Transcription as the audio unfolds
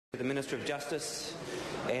the Minister of Justice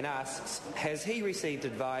and asks, has he received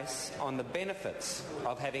advice on the benefits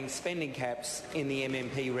of having spending caps in the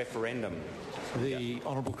MMP referendum? The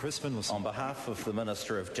Honourable Chris Finlayson. On behalf of the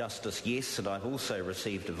Minister of Justice, yes, and I've also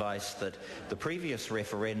received advice that the previous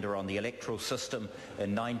referenda on the electoral system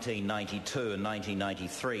in 1992 and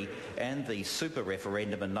 1993 and the super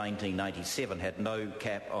referendum in 1997 had no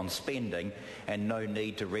cap on spending and no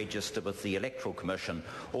need to register with the Electoral Commission.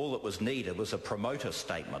 All that was needed was a promoter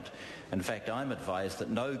statement. In fact, I'm advised that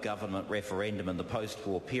no government referendum in the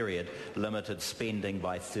post-war period limited spending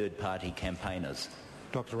by third-party campaigners.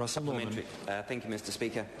 Dr. Russel Norman. Thank you, Mr.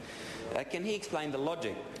 Speaker. Can he explain the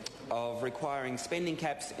logic of requiring spending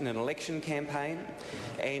caps in an election campaign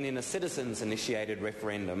and in a citizens-initiated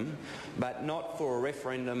referendum, but not for a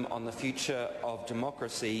referendum on the future of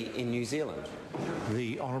democracy in New Zealand?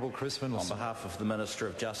 The Honourable Chris Finlayson. On behalf of the Minister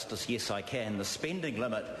of Justice, yes, I can. The spending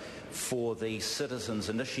limit for the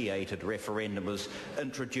citizens-initiated referendum was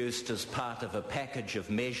introduced as part of a package of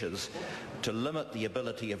measures to limit the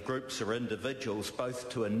ability of groups or individuals both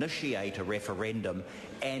to initiate a referendum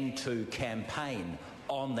and to campaign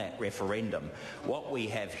on that referendum. What we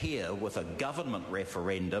have here with a government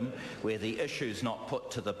referendum where the issue's not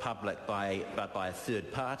put to the public but by a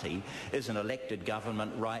third party is an elected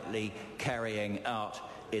government rightly carrying out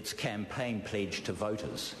its campaign pledge to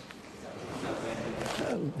voters.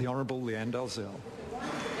 The Honourable Leanne Dalzell.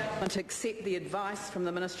 To accept the advice from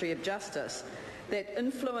the Ministry of Justice that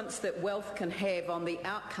influence that wealth can have on the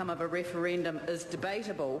outcome of a referendum is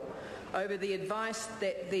debatable, over the advice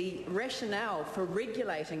that the rationale for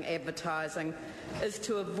regulating advertising is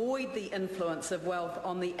to avoid the influence of wealth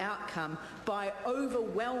on the outcome by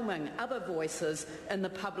overwhelming other voices in the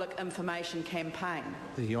public information campaign.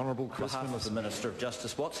 The Honourable Chris On behalf of the Minister of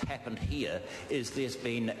Justice, what's happened here is there's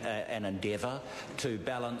been an endeavour to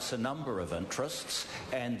balance a number of interests,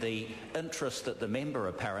 and the interest that the member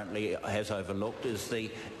apparently has overlooked is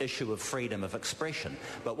the issue of freedom of expression.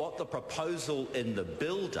 But what the proposal in the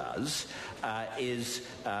bill does is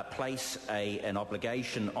place an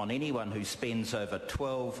obligation on anyone who spends over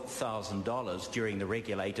 $12,000 during the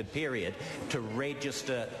regulated period to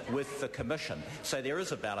register with the Commission. So there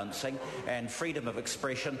is a balancing, and freedom of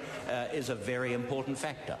expression is a very important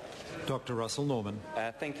factor. Dr. Russel Norman.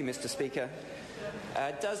 Thank you, Mr. Speaker.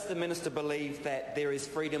 Does the Minister believe that there is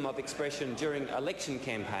freedom of expression during election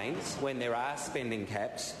campaigns when there are spending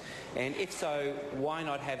caps? And if so, why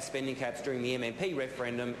not have spending caps during the MMP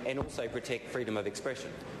referendum and also protect freedom of expression?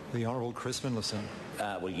 The Honourable Chris Finlayson.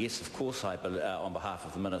 Well, yes, of course, on behalf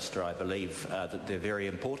of the Minister, I believe that they're very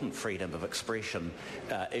important freedom of expression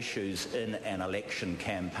issues in an election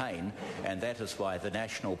campaign, and that is why the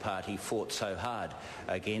National Party fought so hard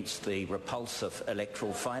against the repulsive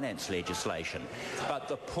electoral finance legislation. But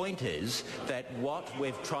the point is that what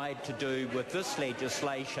we've tried to do with this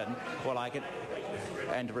legislation,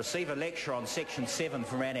 and to receive a lecture on Section 7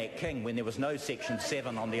 from Anak King when there was no Section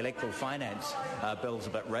 7 on the electoral finance bill's a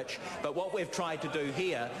bit rich. But what we've tried to do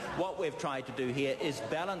here is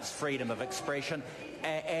balance freedom of expression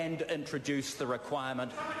and introduce the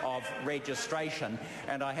requirement of registration.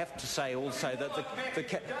 And I have to say also that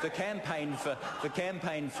the campaign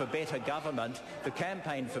for better government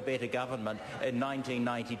in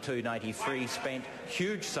 1992-93 spent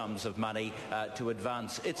huge sums of money to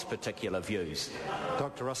advance its particular views.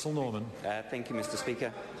 Dr. Russel Norman. Thank you, Mr.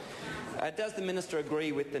 Speaker. Does the Minister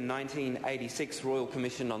agree with the 1986 Royal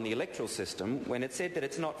Commission on the Electoral System when it said that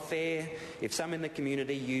it's not fair if some in the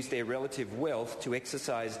community use their relative wealth to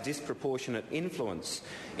exercise disproportionate influence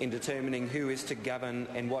in determining who is to govern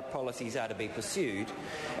and what policies are to be pursued?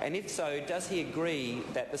 And if so, does he agree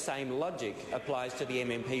that the same logic applies to the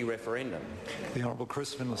MMP referendum? The Honourable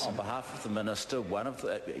Chris Finlayson. On behalf of the Minister,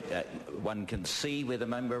 one can see where the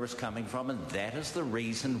member is coming from, and that is the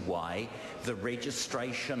reason why the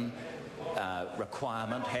registration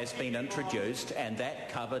requirement has been introduced, and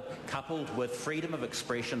that coupled with freedom of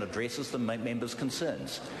expression addresses the member's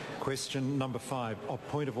concerns. Question number 5.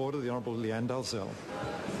 Point of order, the Honourable Leanne Dalzell.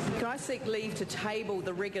 Can I seek leave to table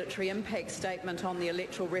the regulatory impact statement on the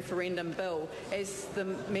electoral referendum bill? As the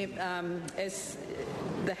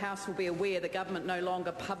House will be aware, the government no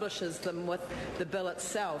longer publishes them with the bill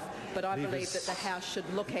itself, but I believe that the House should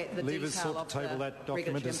look at the detail of the table that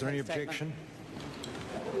document. Is there any objection?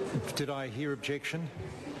 Did I hear objection?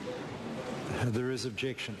 There is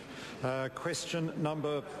objection. Question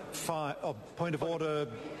number 5. Point of order,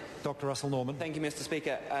 Dr. Russel Norman. Thank you, Mr.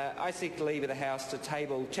 Speaker. I seek leave of the House to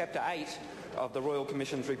table Chapter 8 of the Royal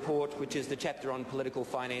Commission's report, which is the chapter on political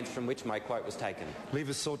finance from which my quote was taken. Leave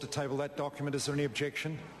is sought to table that document. Is there any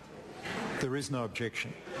objection? There is no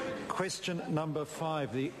objection. Question number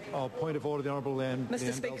 5, the point of order, the Honourable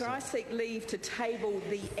Mr. Speaker, I seek leave to table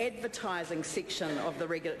the advertising section of the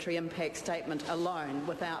regulatory impact statement alone,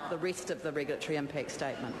 without the rest of the regulatory impact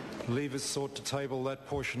statement. Leave is sought to table that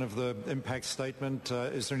portion of the impact statement.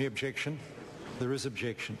 Is there any objection? There is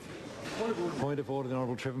objection. Point of order, the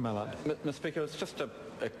Honourable Trevor Mallard. Mr. Speaker, it's just a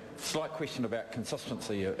slight question about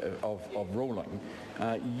consistency of ruling.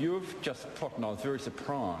 You've just put, and I was very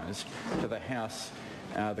surprised, to the House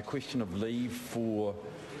the question of leave for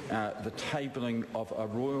the tabling of a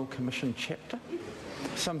Royal Commission chapter,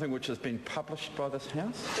 something which has been published by this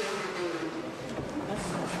House.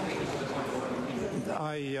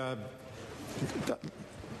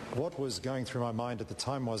 What was going through my mind at the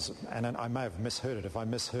time was, and I may have misheard it, if I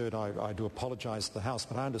misheard I do apologise to the House,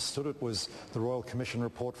 but I understood it was the Royal Commission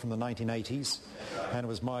report from the 1980s, and it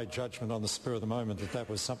was my judgment on the spur of the moment that that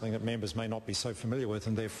was something that members may not be so familiar with,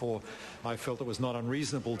 and therefore I felt it was not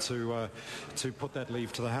unreasonable to put that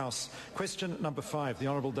leave to the House. Question number 5, the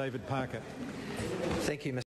Honourable David Parker. Thank you, Mr.